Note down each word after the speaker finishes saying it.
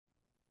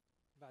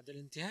بعد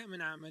الانتهاء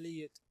من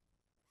عملية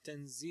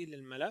تنزيل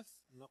الملف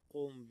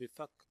نقوم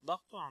بفك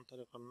ضغطه عن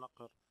طريق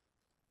النقر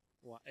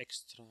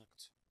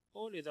واكستراكت.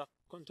 إذا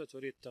كنت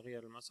تريد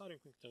تغيير المسار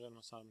يمكنك تغيير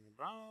المسار من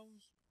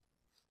براوز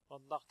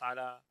والضغط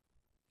على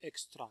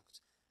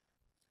اكستراكت.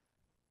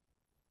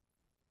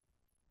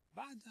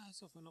 بعدها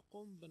سوف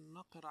نقوم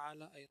بالنقر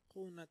على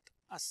أيقونة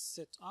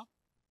السيت اب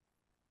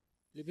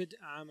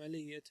لبدء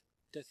عملية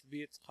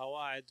تثبيت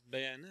قواعد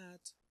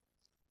بيانات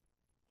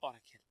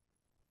اوراكل.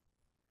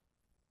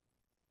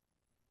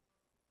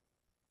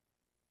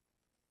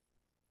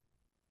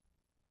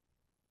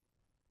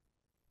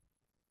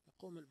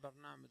 يقوم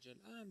البرنامج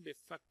الآن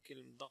بفك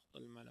ضغط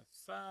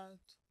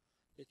الملفات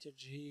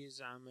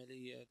لتجهيز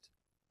عملية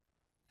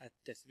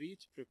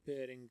التثبيت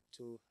preparing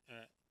to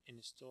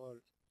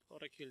install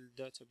Oracle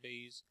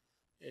Database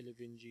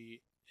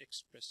 11G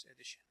Express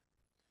Edition.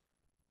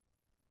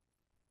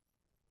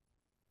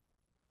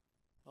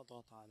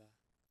 نضغط على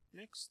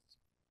Next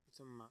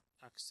ثم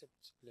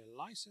Accept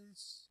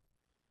لللايسنس.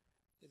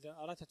 إذا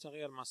أردت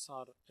تغيير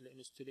مسار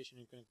الانستليشن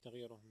يمكنك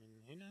تغييره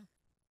من هنا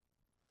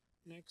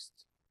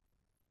Next،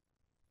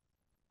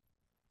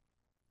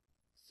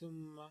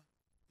 ثم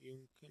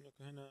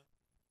يمكنك هنا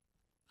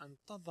أن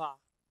تضع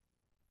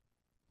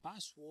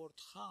باسورد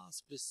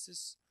خاص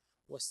بالسيس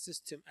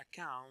والسيستم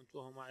أكاونت،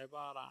 وهما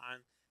عبارة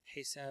عن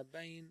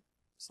حسابين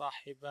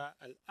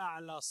صاحبا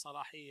الأعلى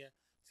صلاحية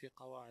في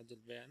قواعد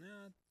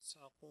البيانات.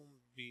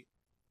 سأقوم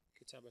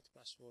بكتابة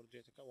باسورد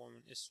يتكون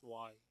من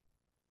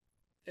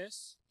SYS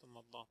ثم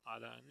الضغط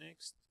على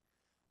Next.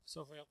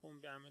 سوف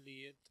يقوم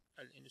بعملية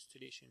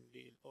الانستليشن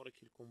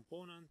للأوراكل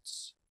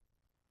كومبوننتس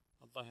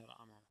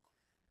الظاهرة أمامكم.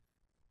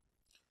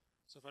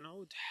 سوف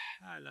نعود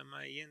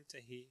حالما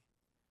ينتهي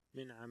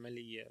من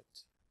عملية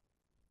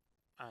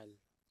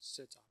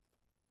السيت اب.